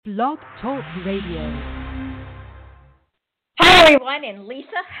Blog Talk Radio. Hi everyone, and Lisa.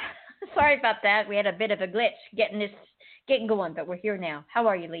 Sorry about that. We had a bit of a glitch getting going, but we're here now. How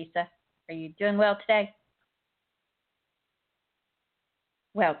are you, Lisa? Are you doing well today?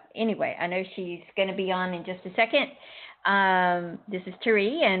 Well, anyway, I know she's going to be on in just a second. This is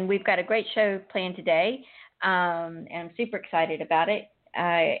Therese, and we've got a great show planned today, and I'm super excited about it.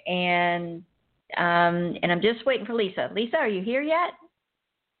 And I'm just waiting for Lisa. Lisa, are you here yet?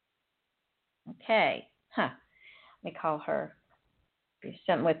 Okay. Let me call her. There's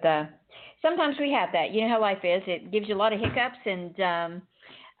something with sometimes we have that. You know how life is. It gives you a lot of hiccups, and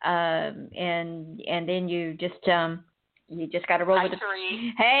then you just got to roll Hi, with it.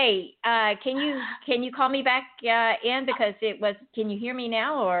 Therese. Hey, can you call me back in, because it was? Can you hear me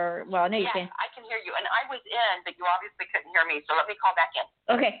now, or well, I know you yes, can. I can hear you, and I was in, but you obviously couldn't hear me, so let me call back in.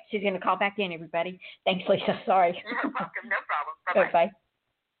 Okay, she's going to call back in, everybody. Thanks, Lisa. Sorry. You're welcome. No problem. Bye-bye. Bye.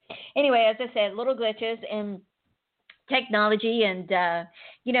 Anyway, as I said, little glitches in technology, and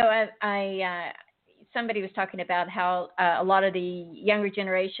I somebody was talking about how a lot of the younger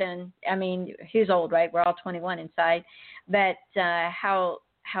generation, I mean, who's old, right? We're all 21 inside, but how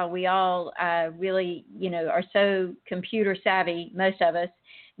we all really, are so computer savvy, most of us,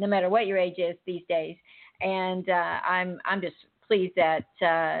 no matter what your age is these days. And I'm just pleased that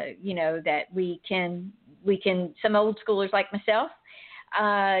that we can some old schoolers like myself.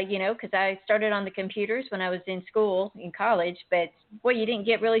 Because I started on the computers when I was in school, in college, but boy, you didn't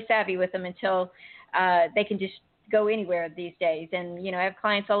get really savvy with them until they can just go anywhere these days. And, I have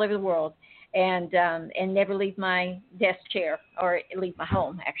clients all over the world, and never leave my desk chair, or leave my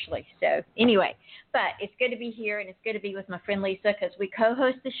home, actually. So anyway, but it's good to be here, and it's good to be with my friend Lisa, because we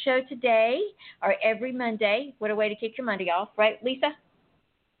co-host the show today, or every Monday. What a way to kick your Monday off, right, Lisa?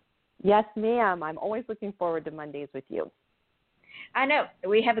 Yes, ma'am. I'm always looking forward to Mondays with you. I know.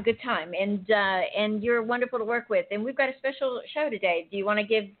 We have a good time, and you're wonderful to work with. And we've got a special show today. Do you want to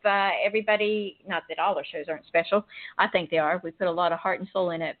give everybody, not that all our shows aren't special, I think they are. We put a lot of heart and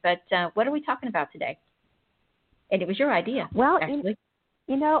soul in it. But what are we talking about today? And it was your idea, well, actually.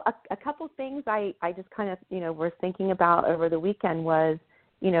 A couple things I just kind of, was thinking about over the weekend was,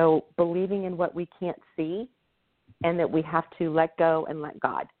 believing in what we can't see, and that we have to let go and let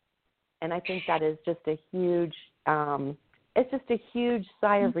God. And I think that is just a huge it's just a huge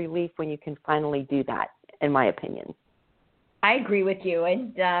sigh of relief when you can finally do that, in my opinion. I agree with you,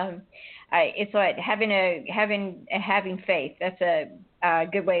 and it's like having faith. That's a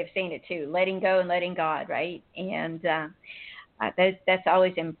good way of saying it too. Letting go and letting God, right? And that's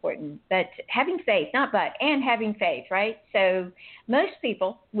always important. But having faith, and having faith, right? So most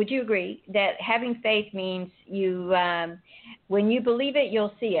people, would you agree that having faith means you, when you believe it,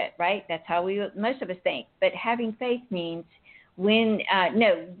 you'll see it, right? That's how most of us think. But having faith means when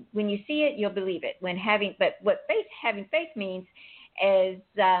you see it, you'll believe it. But what having faith means is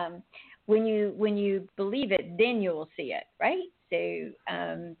when you believe it, then you'll see it, right? So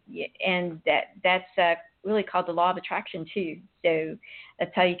and that's really called the law of attraction too. So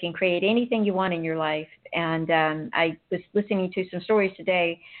that's how you can create anything you want in your life. And I was listening to some stories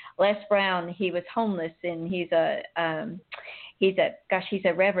today. Les Brown, he was homeless, and he's a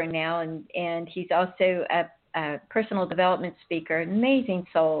reverend now, and he's also a personal development speaker, an amazing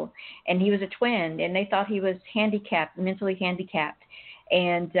soul. And he was a twin, and they thought he was handicapped, mentally handicapped.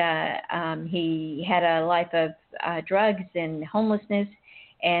 And he had a life of drugs and homelessness,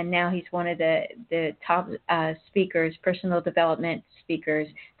 and now he's one of the top speakers, personal development speakers,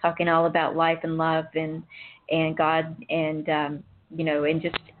 talking all about life and love and God, and and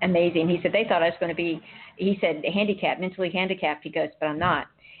just amazing. He said they thought I was going to be, he said, handicapped, mentally handicapped. He goes, but I'm not.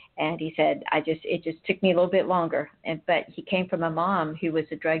 And he said, it just took me a little bit longer. But he came from a mom who was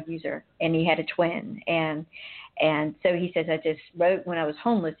a drug user, and he had a twin. And so he says, I just wrote when I was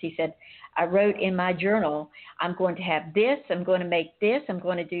homeless. He said, I wrote in my journal, I'm going to have this, I'm going to make this, I'm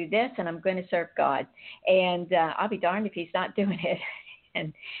going to do this, and I'm going to serve God. And I'll be darned if he's not doing it.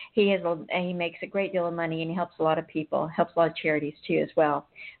 And he makes a great deal of money, and he helps a lot of people, helps a lot of charities too as well.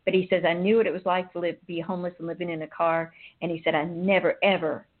 But he says, I knew what it was like to be homeless and living in a car. And he said, I never,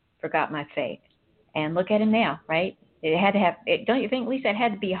 ever forgot my faith. And look at him now, right? It had to have, don't you think, Lisa, it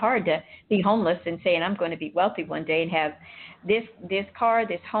had to be hard to be homeless and saying, I'm going to be wealthy one day and have this car,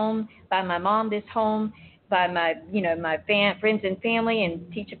 this home, buy my mom this home, by my friends and family,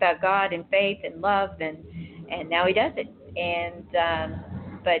 and teach about God and faith and love, and now he does it. And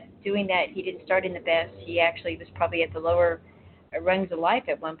but doing that, he didn't start in the best. He actually was probably at the lower rungs of life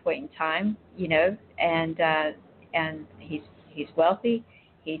at one point in time, and he's wealthy.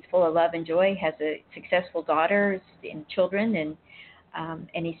 He's full of love and joy, has a successful daughter and children,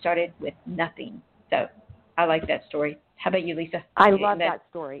 and he started with nothing. So I like that story. How about you, Lisa? I love that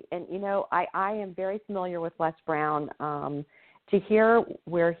story. And, I am very familiar with Les Brown. To hear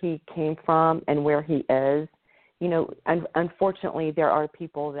where he came from and where he is, unfortunately, there are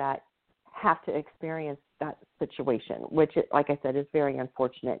people that have to experience that situation, which, like I said, is very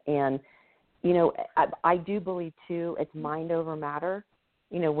unfortunate. And, I do believe, too, it's mind over matter.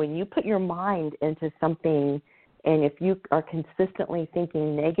 When you put your mind into something, and if you are consistently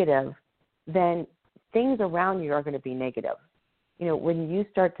thinking negative, then things around you are going to be negative. When you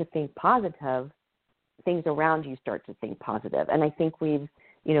start to think positive, things around you start to think positive. And I think we've,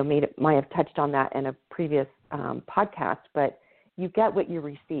 might have touched on that in a previous podcast, but you get what you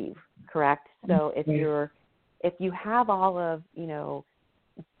receive, correct? So if you have all of,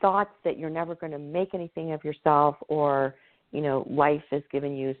 thoughts that you're never going to make anything of yourself, or, life has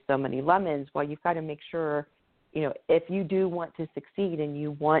given you so many lemons, well, you've got to make sure, if you do want to succeed and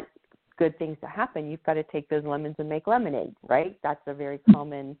you want good things to happen, you've got to take those lemons and make lemonade, right? That's a very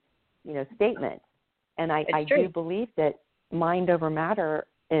common, statement. And I do believe that mind over matter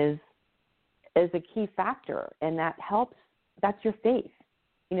is a key factor, and that helps. That's your faith.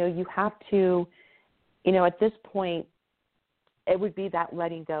 You have to, at this point, it would be that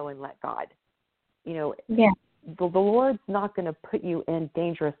letting go and let God. The Lord's not going to put you in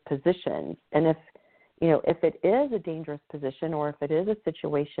dangerous positions. And if it is a dangerous position, or if it is a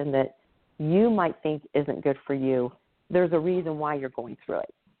situation that you might think isn't good for you, there's a reason why you're going through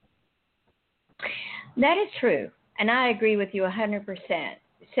it. That is true. And I agree with you 100%.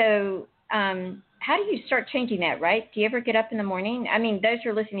 So how do you start changing that, right? Do you ever get up in the morning? I mean, those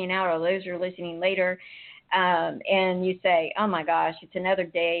who are listening now or those who are listening later, and you say, oh, my gosh, it's another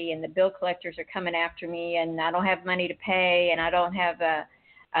day, and the bill collectors are coming after me, and I don't have money to pay, and I don't have a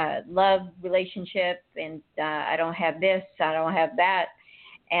love relationship, and I don't have this, I don't have that.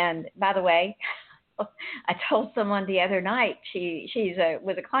 And by the way, I told someone the other night, she's a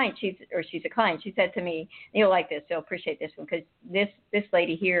client. She's a client. She said to me, "You'll like this. You'll appreciate this one, because this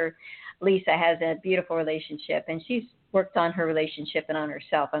lady here, Lisa, has a beautiful relationship, and she's worked on her relationship and on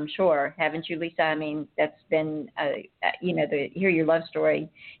herself. I'm sure, haven't you, Lisa? I mean, that's been hear your love story,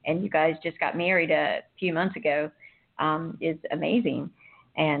 and you guys just got married a few months ago, is amazing.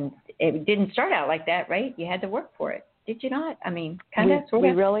 And it didn't start out like that, right? You had to work for it, did you not? I mean, kind of, sort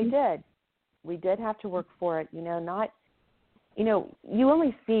of. We really did. We did have to work for it, you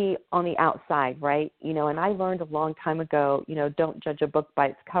only see on the outside, right? And I learned a long time ago, don't judge a book by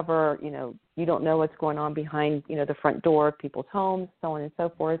its cover. You don't know what's going on behind, the front door of people's homes, so on and so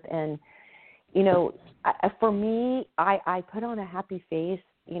forth. And, for me, I put on a happy face,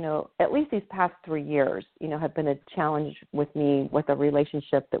 at least these past 3 years, have been a challenge with me with a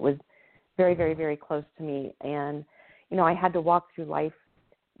relationship that was very, very, very close to me. And, I had to walk through life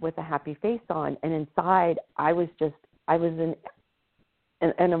with a happy face on, and inside I was in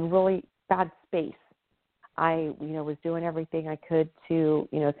a really bad space. I, was doing everything I could to,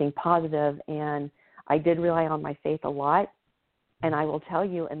 think positive, and I did rely on my faith a lot. And I will tell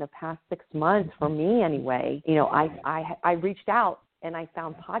you, in the past 6 months, for me anyway, I reached out and I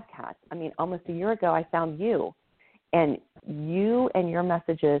found podcasts. I mean, almost a year ago, I found you, and you and your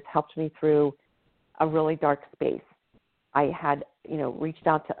messages helped me through a really dark space. I had, reached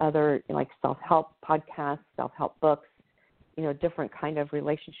out to other self-help podcasts, self-help books, different kind of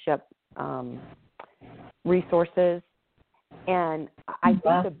relationship resources. And I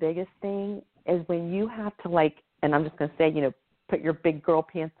think the biggest thing is when you have to and I'm just going to say, put your big girl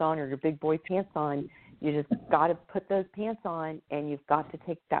pants on or your big boy pants on, you just got to put those pants on, and you've got to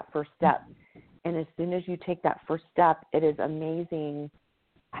take that first step. And as soon as you take that first step, it is amazing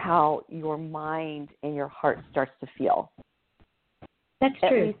how your mind and your heart starts to feel. That's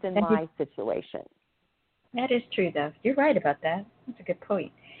true. At least in my situation. That is true, though. You're right about that. That's a good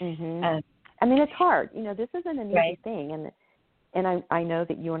point. Mm-hmm. I mean, it's hard. This isn't an easy thing. And I know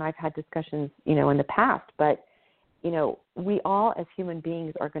that you and I have had discussions, in the past. But, we all as human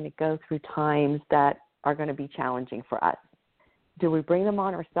beings are going to go through times that are going to be challenging for us. Do we bring them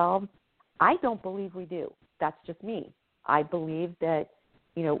on ourselves? I don't believe we do. That's just me. I believe that,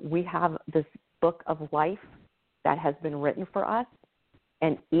 we have this book of life that has been written for us,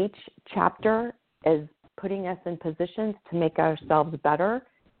 and each chapter is putting us in positions to make ourselves better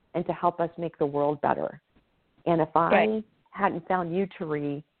and to help us make the world better. And if I hadn't found you,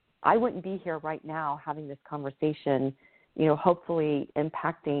 Therese, I wouldn't be here right now having this conversation, hopefully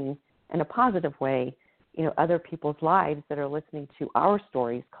impacting in a positive way, other people's lives that are listening to our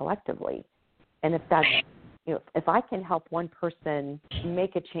stories collectively. And if that's, if I can help one person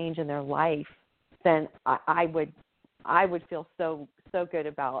make a change in their life, then I would feel so so good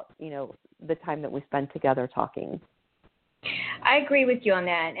about, the time that we spend together talking. I agree with you on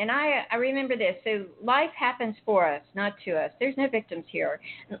that. And I remember this. So life happens for us, not to us. There's no victims here.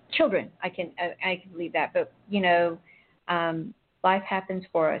 Children, I can believe that. But, life happens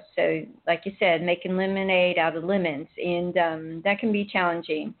for us. So like you said, making lemonade out of lemons. And that can be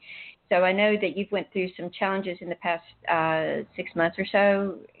challenging. So I know that you've went through some challenges in the past 6 months or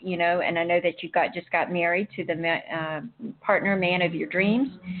so, and I know that you just got married to the man of your dreams.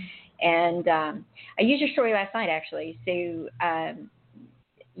 And I used your story last night, actually. So,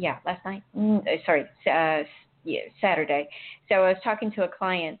 last night? Saturday. So I was talking to a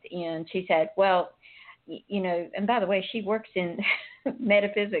client, and she said, well, and by the way, she works in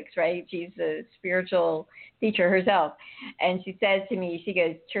metaphysics, right? She's a spiritual teacher herself. And she says to me, she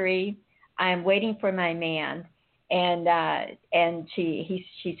goes, Therese, I'm waiting for my man. And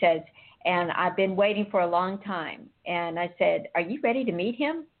she says, and I've been waiting for a long time. And I said, are you ready to meet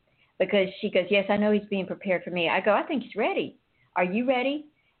him? Because she goes, yes, I know he's being prepared for me. I go, I think he's ready. Are you ready?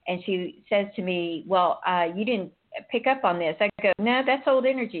 And she says to me, well, you didn't pick up on this. I go, no, that's old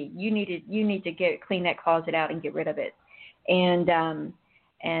energy. You need to clean that closet out and get rid of it. And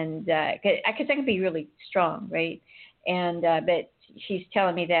because I can be really strong, right? And but she's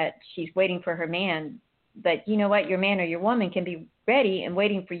telling me that she's waiting for her man. But you know what? Your man or your woman can be ready and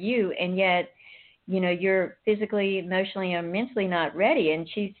waiting for you, and yet, you're physically, emotionally, or mentally not ready.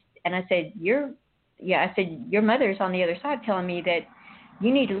 And I said, your mother's on the other side telling me that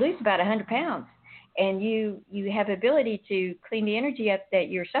you need to lose about 100 pounds. And you have the ability to clean the energy up that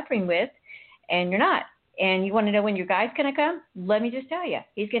you're suffering with, and you're not. And you want to know when your guy's going to come? Let me just tell you,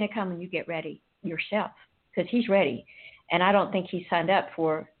 he's going to come when you get ready yourself, because he's ready. And I don't think he signed up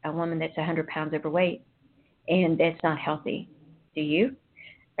for a woman that's 100 pounds overweight, and that's not healthy. Do you?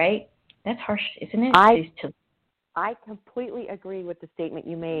 Right? That's harsh, isn't it? I completely agree with the statement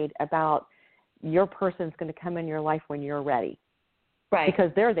you made about your person's going to come in your life when you're ready. Right.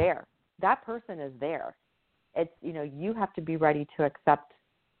 Because they're there. That person is there. It's, you have to be ready to accept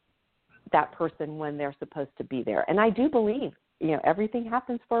that person when they're supposed to be there. And I do believe, everything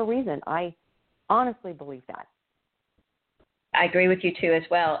happens for a reason. I honestly believe that. I agree with you, too, as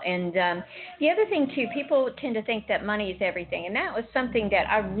well. And the other thing, too, people tend to think that money is everything. And that was something that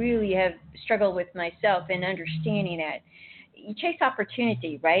I really have struggled with myself in understanding that. You chase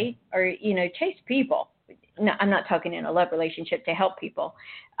opportunity, right? Or, chase people. No, I'm not talking in a love relationship to help people.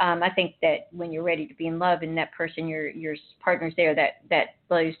 I think that when you're ready to be in love and that person, your partner's there, that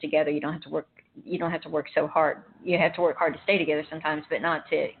flows together. You don't have to work so hard. You have to work hard to stay together sometimes, but not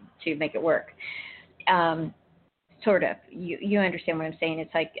to make it work. Sort of. You understand what I'm saying?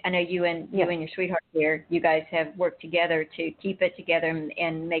 It's like, I know you and your sweetheart here, you guys have worked together to keep it together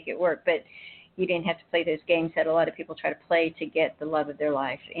and make it work, but you didn't have to play those games that a lot of people try to play to get the love of their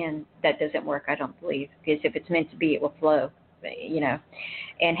life, and that doesn't work, I don't believe, because if it's meant to be, it will flow,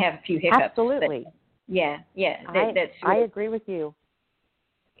 and have a few hiccups. Absolutely. But, I agree with you.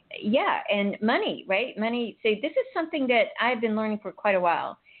 Yeah, and money, right? Money. So this is something that I've been learning for quite a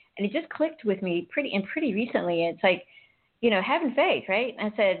while. And it just clicked with me pretty recently. It's like, having faith, right? I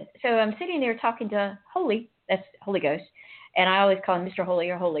said, so I'm sitting there talking to that's Holy Ghost. And I always call him Mr. Holy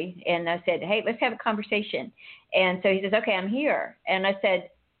or Holy. And I said, hey, let's have a conversation. And so he says, okay, I'm here. And I said,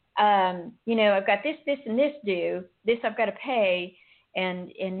 I've got this, and this due. This I've got to pay. And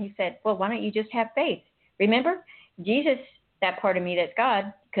he said, well, why don't you just have faith? Remember, Jesus, that part of me that's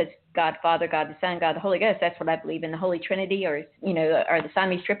God, because God Father, God the Son, God the Holy Ghost, that's what I believe in, the Holy Trinity, or the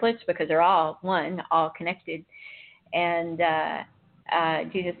Siamese triplets, because they're all one, all connected. And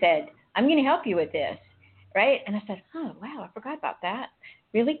Jesus said, I'm going to help you with this, right? And I said, oh, wow, I forgot about that.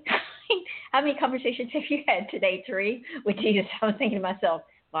 Really? How many conversations have you had today, Therese, with Jesus? I was thinking to myself,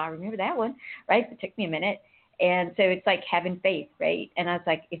 well, I remember that one, right? It took me a minute. And so it's like having faith, right? And I was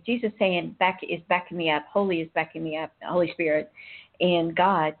like, if Jesus saying is backing me up, Holy is backing me up, the Holy Spirit, and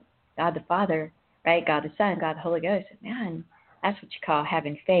God the Father, right? God the Son, God the Holy Ghost, man, that's what you call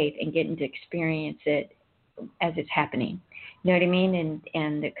having faith and getting to experience it as it's happening. You know what I mean?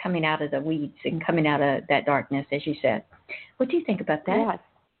 And coming out of the weeds and coming out of that darkness, as you said. What do you think about that? Yes.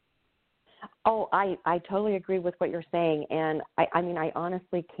 Oh, I totally agree with what you're saying. And I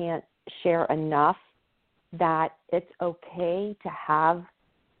honestly can't share enough that it's okay to have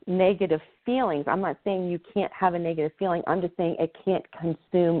negative feelings. I'm not saying you can't have a negative feeling. I'm just saying it can't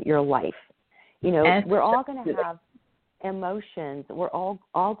consume your life. We're all going to have emotions. We're all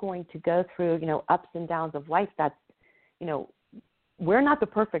going to go through, ups and downs of life. That's, we're not the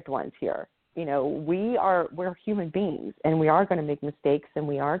perfect ones here. We're human beings, and we are going to make mistakes, and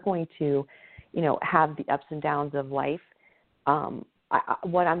we are going to, have the ups and downs of life.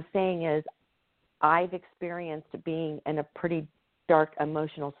 what I'm saying is I've experienced being in a pretty dark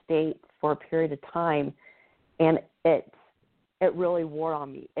emotional state for a period of time, and it really wore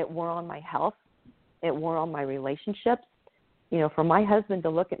on me. It wore on my health. It wore on my relationships. You know, for my husband to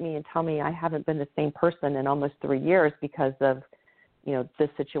look at me and tell me I haven't been the same person in almost 3 years because of, you know, the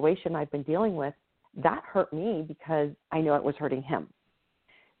situation I've been dealing with, that hurt me because I know it was hurting him.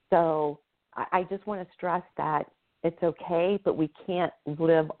 So I just want to stress that it's okay, but we can't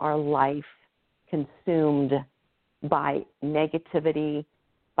live our life consumed by negativity,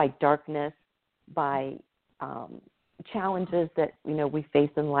 by darkness, by challenges that, you know, we face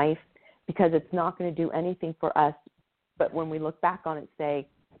in life, because it's not going to do anything for us. But when we look back on it, say,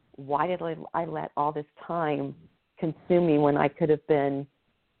 why did I let all this time consume me when I could have been,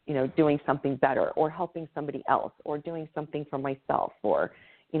 you know, doing something better or helping somebody else or doing something for myself or,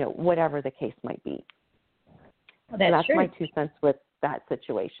 you know, whatever the case might be. Well, that's true. My 2 cents with that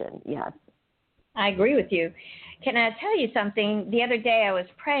situation. Yes. I agree with you. Can I tell you something? The other day I was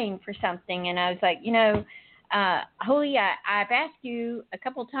praying for something, and I was like, you know, Holy, I've asked you a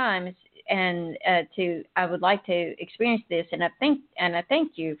couple times, and I would like to experience this, and I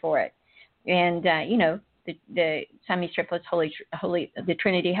thank you for it. And you know, the Siamese triplets, Holy, the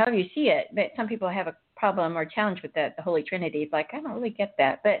Trinity, however you see it. But some people have a problem or challenge with that, the Holy Trinity. It's like, I don't really get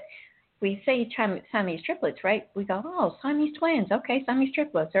that, but we say Siamese triplets, right? We go, oh, Siamese twins. Okay, Siamese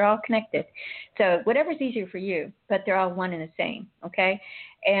triplets. They're all connected. So whatever's easier for you, but they're all one and the same, okay?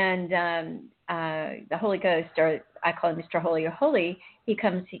 And the Holy Ghost, or I call him Mr. Holy or Holy,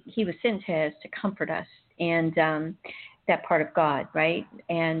 he was sent to us to comfort us, and that part of God, right?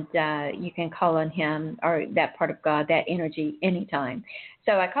 And you can call on him, or that part of God, that energy, anytime.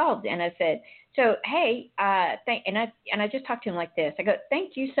 So I called and I said, so, hey, and I just talked to him like this. I go,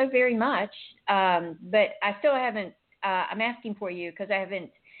 thank you so very much, but I still haven't. I'm asking for you because I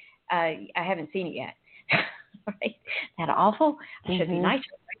haven't seen it yet. Right? That awful? I should be nicer.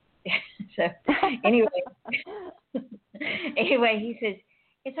 Right? So anyway, he says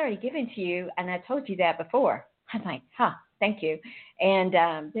it's already given to you, and I told you that before. I'm like, thank you. And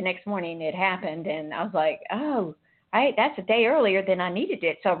the next morning it happened, and I was like, oh. Right, that's a day earlier than I needed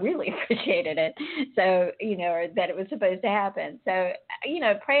it, so I really appreciated it. So, you know, or that it was supposed to happen. So, you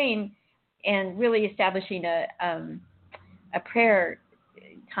know, praying and really establishing a prayer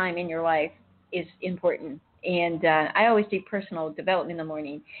time in your life is important. And I always do personal development in the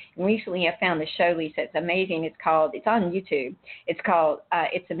morning. And recently I found the show, Lisa. It's amazing. It's on YouTube. It's called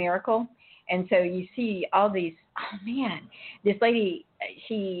It's a Miracle. And so you see all these, oh, man, this lady,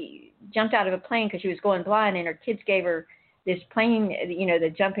 she jumped out of a plane because she was going blind, and her kids gave her this plane, you know, the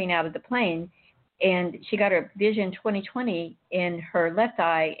jumping out of the plane, and she got her vision 20/20 in her left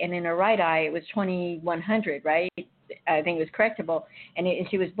eye, and in her right eye it was 2100, right? I think it was correctable, and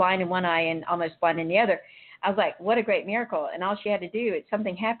she was blind in one eye and almost blind in the other. I was like, what a great miracle. And all she had to do,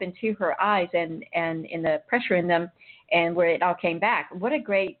 something happened to her eyes and in the pressure in them, and where it all came back. What a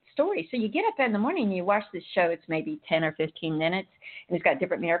great story. So you get up in the morning and you watch this show. It's maybe 10 or 15 minutes, and it's got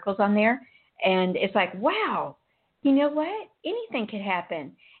different miracles on there. And it's like, wow, you know what? Anything could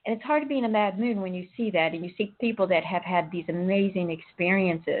happen. And it's hard to be in a bad mood when you see that, and you see people that have had these amazing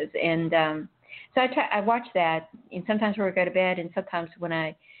experiences. And so I watch that, and sometimes when I go to bed, and sometimes when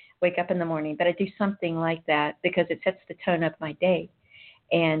I wake up in the morning. But I do something like that because it sets the tone of my day.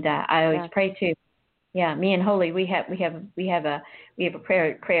 And I always pray too. Yeah, me and Holy, we have a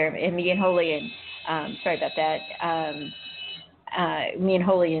prayer, and me and Holy, and sorry about that. Me and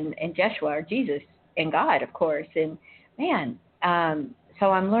Holy and Joshua are Jesus and God, of course. And man,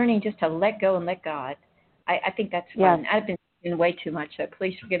 so I'm learning just to let go and let God. I think that's fun. I've been in way too much, so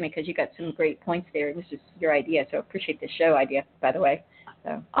please forgive me because you got some great points there. This is your idea, so I appreciate the show idea, by the way.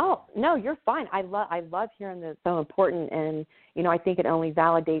 So. Oh, no, you're fine. I love hearing that. It's so important, and you know, I think it only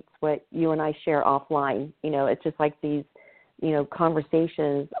validates what you and I share offline. You know, it's just like these, you know,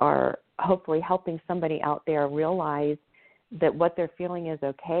 conversations are hopefully helping somebody out there realize that what they're feeling is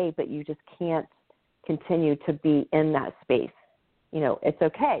okay, but you just can't continue to be in that space. You know, it's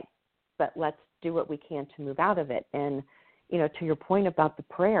okay, but let's do what we can to move out of it. And, you know, to your point about the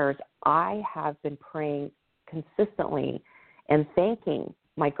prayers, I have been praying consistently and thanking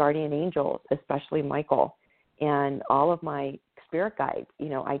my guardian angels, especially Michael, and all of my spirit guides. You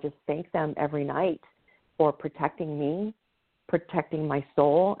know, I just thank them every night for protecting me, protecting my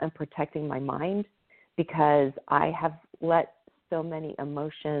soul, and protecting my mind, because I have let so many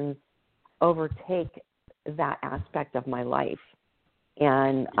emotions overtake that aspect of my life.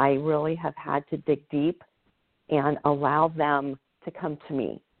 And I really have had to dig deep and allow them to come to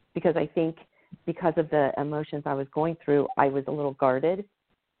me, because I think because of the emotions I was going through, I was a little guarded.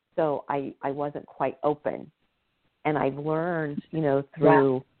 So I wasn't quite open. And I've learned,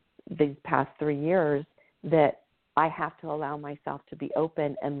 through these past 3 years that I have to allow myself to be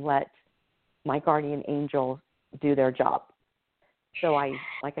open and let my guardian angels do their job. So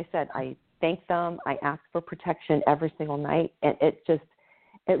like I said, I thank them. I ask for protection every single night. And it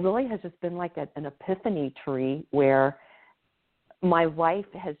really has just been like an epiphany tree where my life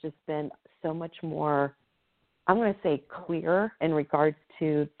has just been so much more, I'm going to say, clear in regards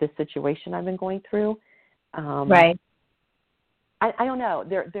to the situation I've been going through. Right. I don't know.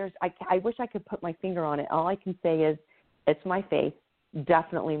 I wish I could put my finger on it. All I can say is it's my faith,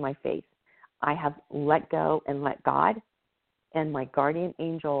 definitely my faith. I have let go and let God, and my guardian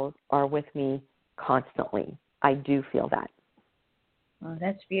angels are with me constantly. I do feel that. Oh,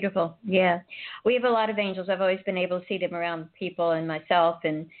 that's beautiful. Yeah. We have a lot of angels. I've always been able to see them around people and myself,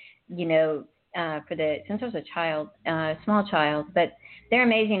 and, since I was a child, small child, but they're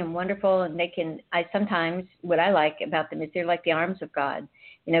amazing and wonderful, and what I like about them is they're like the arms of God.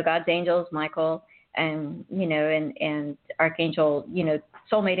 God's angels, Michael, and, and Archangel,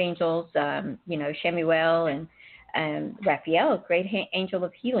 soulmate angels, Shemuel and Raphael, great angel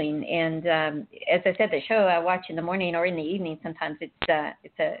of healing. And as I said, the show I watch in the morning or in the evening, sometimes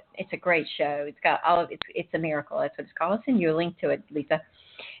it's a great show. It's got it's a miracle. That's what it's called. I'll send you a link to it, Lisa.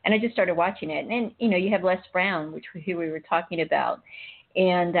 And I just started watching it. And you have Les Brown, who we were talking about.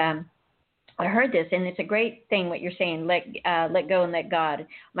 And I heard this, and it's a great thing what you're saying, let go and let God.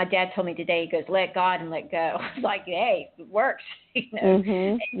 My dad told me today, he goes, let God and let go. I was like, hey, it works.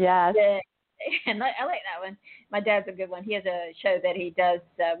 Mm-hmm. Yes. And I like that one. My dad's a good one. He has a show that he does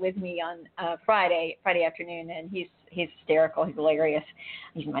with me on Friday afternoon, and he's hysterical. He's hilarious.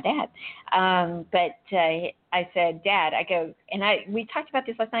 He's my dad. But I said, Dad, I go, and we talked about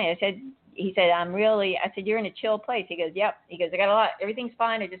this last night. He said, I said, you're in a chill place. He goes, yep. He goes, I got a lot, everything's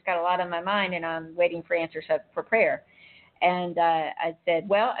fine. I just got a lot on my mind, and I'm waiting for answers for prayer. And I said,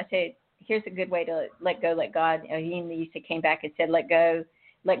 here's a good way to let go, let God. He came back and said, let go,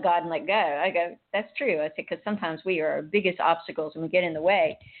 let God and let go. I go, that's true. I said, because sometimes we are our biggest obstacles and we get in the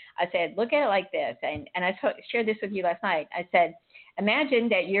way. I said, look at it like this. And I shared this with you last night. I said, imagine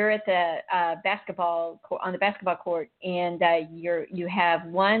that you're at the on the basketball court, and you have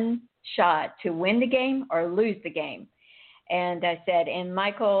one shot to win the game or lose the game. And I said, and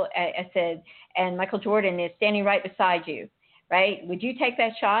Michael Jordan is standing right beside you, right? Would you take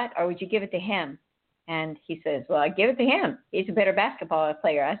that shot or would you give it to him? And he says, well, I give it to him. He's a better basketball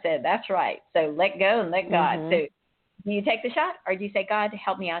player. I said, that's right. So let go and let God. Mm-hmm. So do you take the shot or do you say, God,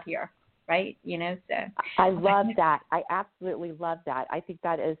 help me out here? Right? So I love that. I absolutely love that. I think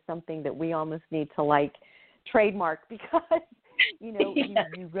that is something that we almost need to trademark, because,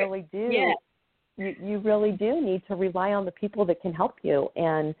 you really do. Yeah. You really do need to rely on the people that can help you.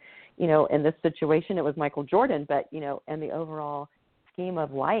 And, in this situation, it was Michael Jordan, but, in the overall scheme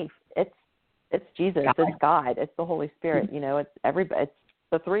of life, it's Jesus, it's God, it's the Holy Spirit, it's everybody, it's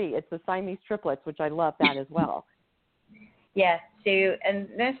the three, it's the Siamese triplets, which I love that as well. Yeah, Sue, and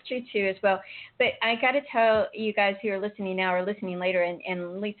that's true too as well. But I got to tell you guys who are listening now or listening later,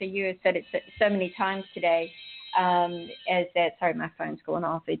 and Lisa, you have said it so many times today, sorry, my phone's going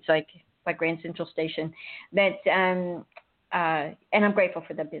off. It's like my Grand Central Station. But and I'm grateful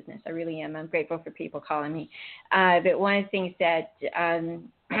for the business. I really am. I'm grateful for people calling me. But one of the things that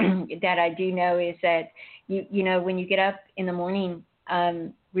that I do know is that when you get up in the morning,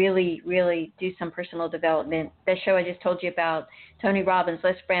 really, really do some personal development. That show I just told you about, Tony Robbins,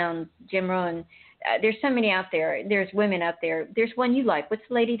 Les Brown, Jim Rohn. There's so many out there. There's women out there. There's one you like. What's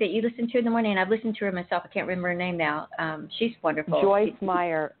the lady that you listen to in the morning? I've listened to her myself. I can't remember her name now. She's wonderful. Joyce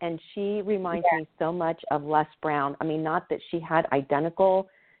Meyer, and she reminds me so much of Les Brown. I mean, not that she had identical,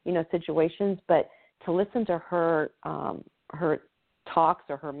 situations, but to listen to her talks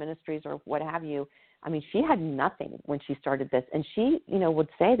or her ministries or what have you. I mean, she had nothing when she started this, and she, would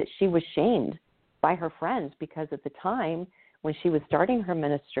say that she was shamed by her friends because at the time when she was starting her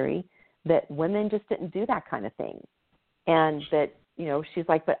ministry, that women just didn't do that kind of thing. And that, she's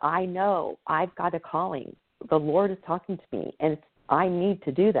like, but I know I've got a calling. The Lord is talking to me, and I need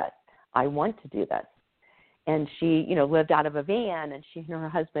to do this. I want to do this. And she, lived out of a van, and she and her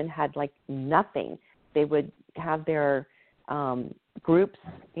husband had nothing. They would have their groups,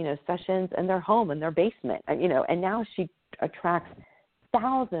 sessions in their home, in their basement, and now she attracts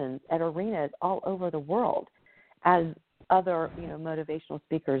thousands at arenas all over the world, as other, motivational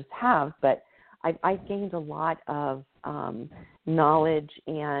speakers have. But I've gained a lot of knowledge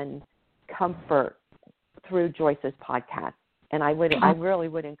and comfort through Joyce's podcast. And I really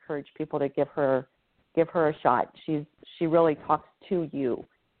would encourage people to give her a shot. She really talks to you.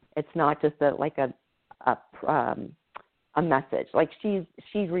 It's not just a message. Like she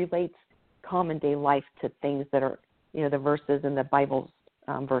relates common day life to things that are, the verses in the Bible's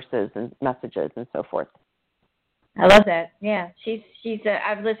verses and messages and so forth. I love that. Yeah, she's.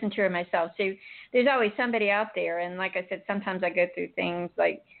 I've listened to her myself. So there's always somebody out there, and like I said, sometimes I go through things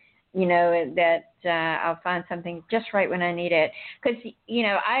like, that I'll find something just right when I need it. Because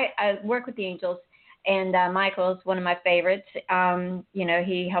I work with the angels, and Michael's one of my favorites.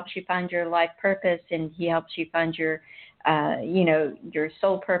 He helps you find your life purpose, and he helps you find your, your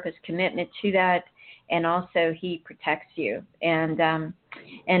soul purpose, commitment to that. And also he protects you, and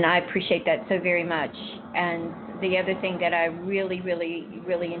I appreciate that so very much. And the other thing that I really, really,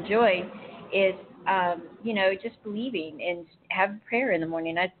 really enjoy is, just believing and have prayer in the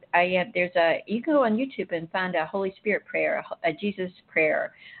morning. You can go on YouTube and find a Holy Spirit prayer, a Jesus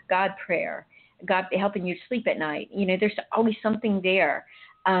prayer, God prayer, God helping you sleep at night. There's always something there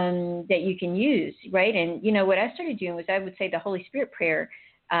that you can use, right? And what I started doing was I would say the Holy Spirit prayer,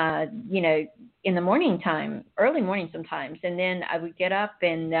 in the morning time, early morning sometimes. And then I would get up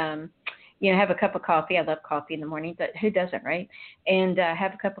and, have a cup of coffee. I love coffee in the morning, but who doesn't, right? And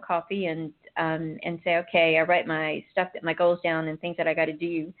have a cup of coffee and say, okay, I write my stuff, my goals down and things that I got to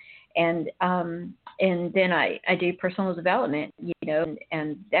do. And then I do personal development,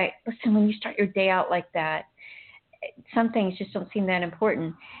 and that, listen, when you start your day out like that, some things just don't seem that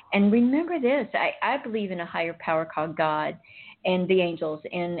important. And remember this, I believe in a higher power called God, and the angels,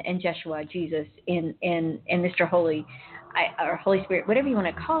 and Jeshua, Jesus, and Mr. Holy, or Holy Spirit, whatever you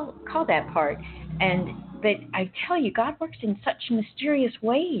want to call that part. But I tell you, God works in such mysterious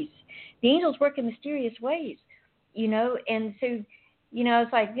ways. The angels work in mysterious ways, And so,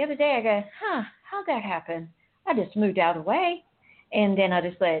 it's like the other day I go, how'd that happen? I just moved out of the way, and then I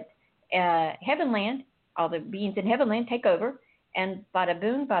just let heaven land, all the beings in heaven land take over, and bada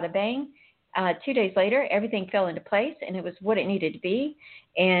boom, bada bang. 2 days later, everything fell into place, and it was what it needed to be.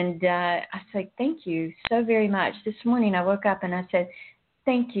 And I said, thank you so very much. This morning I woke up and I said,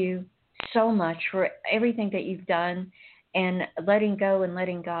 thank you so much for everything that you've done. And letting go and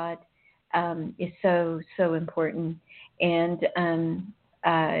letting God is so, so important. And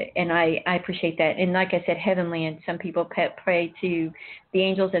I appreciate that. And like I said, heavenly, and some people pray to the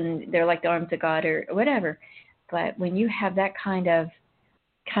angels, and they're like the arms of God or whatever. But when you have that kind of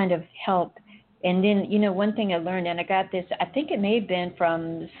help. And then, one thing I learned, and I got this, I think it may have been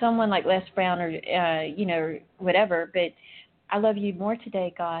from someone like Les Brown or, whatever, but I love you more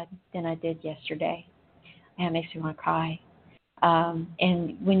today, God, than I did yesterday. And it makes me want to cry.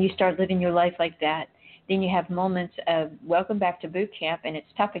 And when you start living your life like that, then you have moments of welcome back to boot camp, and it's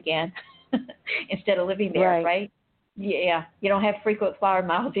tough again instead of living there, right? Yeah, you don't have frequent flyer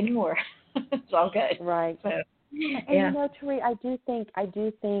miles anymore. It's all good. Right. So, and Therese, I do think,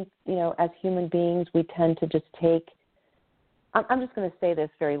 as human beings, we tend to just take, I'm just going to say this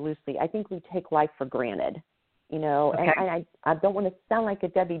very loosely, I think we take life for granted, okay. And I don't want to sound like a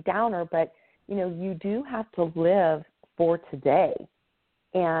Debbie Downer, but, you do have to live for today.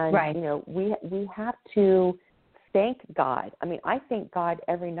 And, right. We have to thank God. I mean, I thank God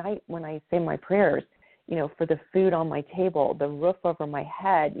every night when I say my prayers, for the food on my table, the roof over my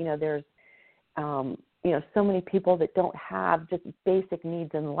head. There's, so many people that don't have just basic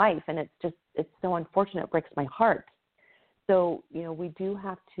needs in life, and it's so unfortunate. It breaks my heart. So, we do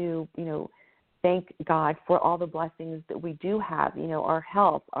have to, thank God for all the blessings that we do have, our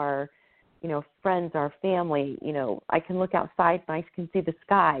health, our, friends, our family. I can look outside and I can see the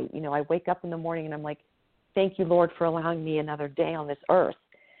sky. I wake up in the morning and I'm like, thank you, Lord, for allowing me another day on this earth.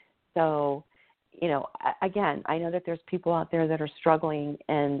 So, again, I know that there's people out there that are struggling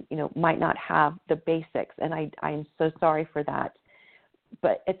and, might not have the basics, and I'm so sorry for that.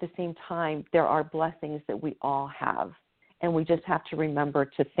 But at the same time, there are blessings that we all have, and we just have to remember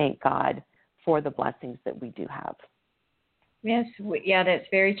to thank God for the blessings that we do have. Yes, yeah, that's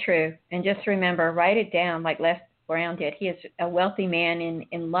very true. And just remember, write it down like Les Brown did. He is a wealthy man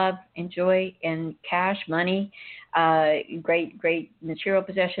in love and joy and cash, money, great material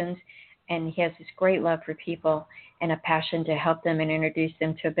possessions. And he has this great love for people and a passion to help them and introduce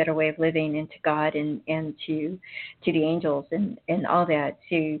them to a better way of living and to God and to the angels and all that.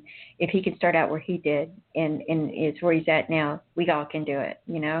 So if he can start out where he did and is where he's at now, we all can do it,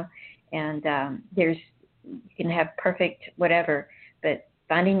 And you can have perfect whatever, but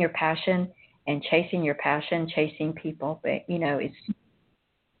finding your passion and chasing your passion, chasing people, but, it's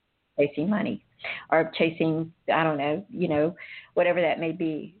chasing money or chasing, I don't know, whatever that may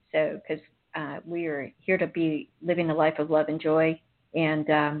be. So, because we are here to be living a life of love and joy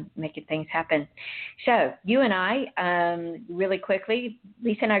and making things happen. So you and I, really quickly,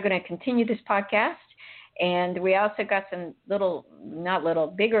 Lisa and I are going to continue this podcast. And we also got some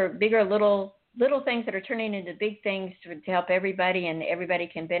bigger little things that are turning into big things to help everybody, and everybody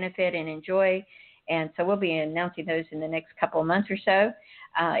can benefit and enjoy. And so we'll be announcing those in the next couple of months or so.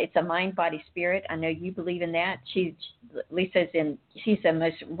 It's a mind, body, spirit. I know you believe in that. She's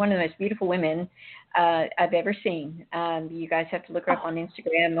one of the most beautiful women I've ever seen. You guys have to look her up on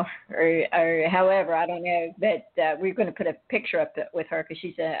Instagram or however, I don't know. But we're going to put a picture up with her because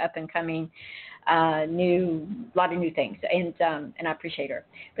she's an up and coming lot of new things, and I appreciate her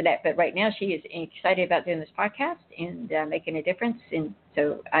for that. But right now she is excited about doing this podcast and making a difference, and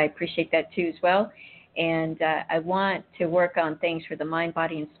so I appreciate that too as well. And I want to work on things for the mind,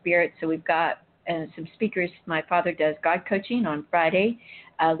 body, and spirit. So we've got some speakers. My father does God coaching on Friday.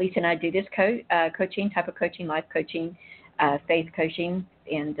 Lisa and I do this coaching, type of coaching, life coaching, faith coaching,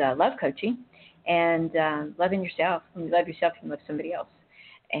 and love coaching, and loving yourself. When you love yourself, you can love somebody else.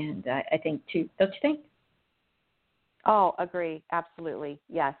 And I think, too, don't you think? Oh, agree. Absolutely.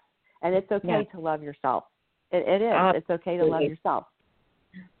 Yes. And it's okay to love yourself. It is. It's okay to love yourself.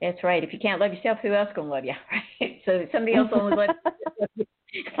 That's right. If you can't love yourself, who else going to love you? Right? So somebody else will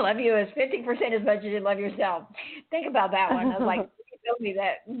love you as 50% as much as you love yourself. Think about that one. I was like, you told me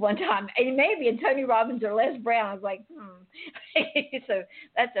that one time. And maybe in Tony Robbins or Les Brown. I was like, So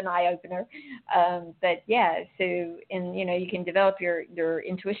that's an eye-opener. But, yeah, so, and, you can develop your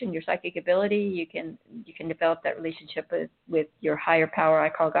intuition, your psychic ability. You can develop that relationship with your higher power I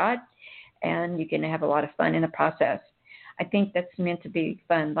call God, and you can have a lot of fun in the process. I think that's meant to be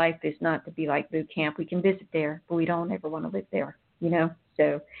fun. Life is not to be like boot camp. We can visit there, but we don't ever want to live there,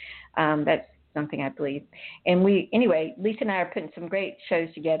 So that's something I believe. And Lisa and I are putting some great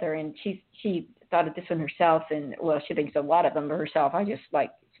shows together, and she thought of this one herself, and she thinks a lot of them herself. I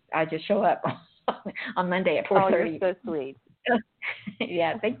just show up on Monday at 4:30. Oh, you're so sweet.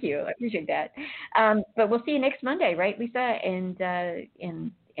 Yeah, thank you. I appreciate that. But we'll see you next Monday, right, Lisa?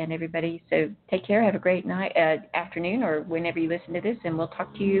 And everybody. So take care. Have a great night, afternoon, or whenever you listen to this, and we'll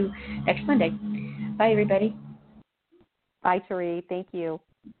talk to you next Monday. Bye, everybody. Bye, Therese. Thank you.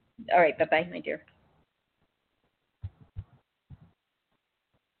 All right. Bye-bye, my dear.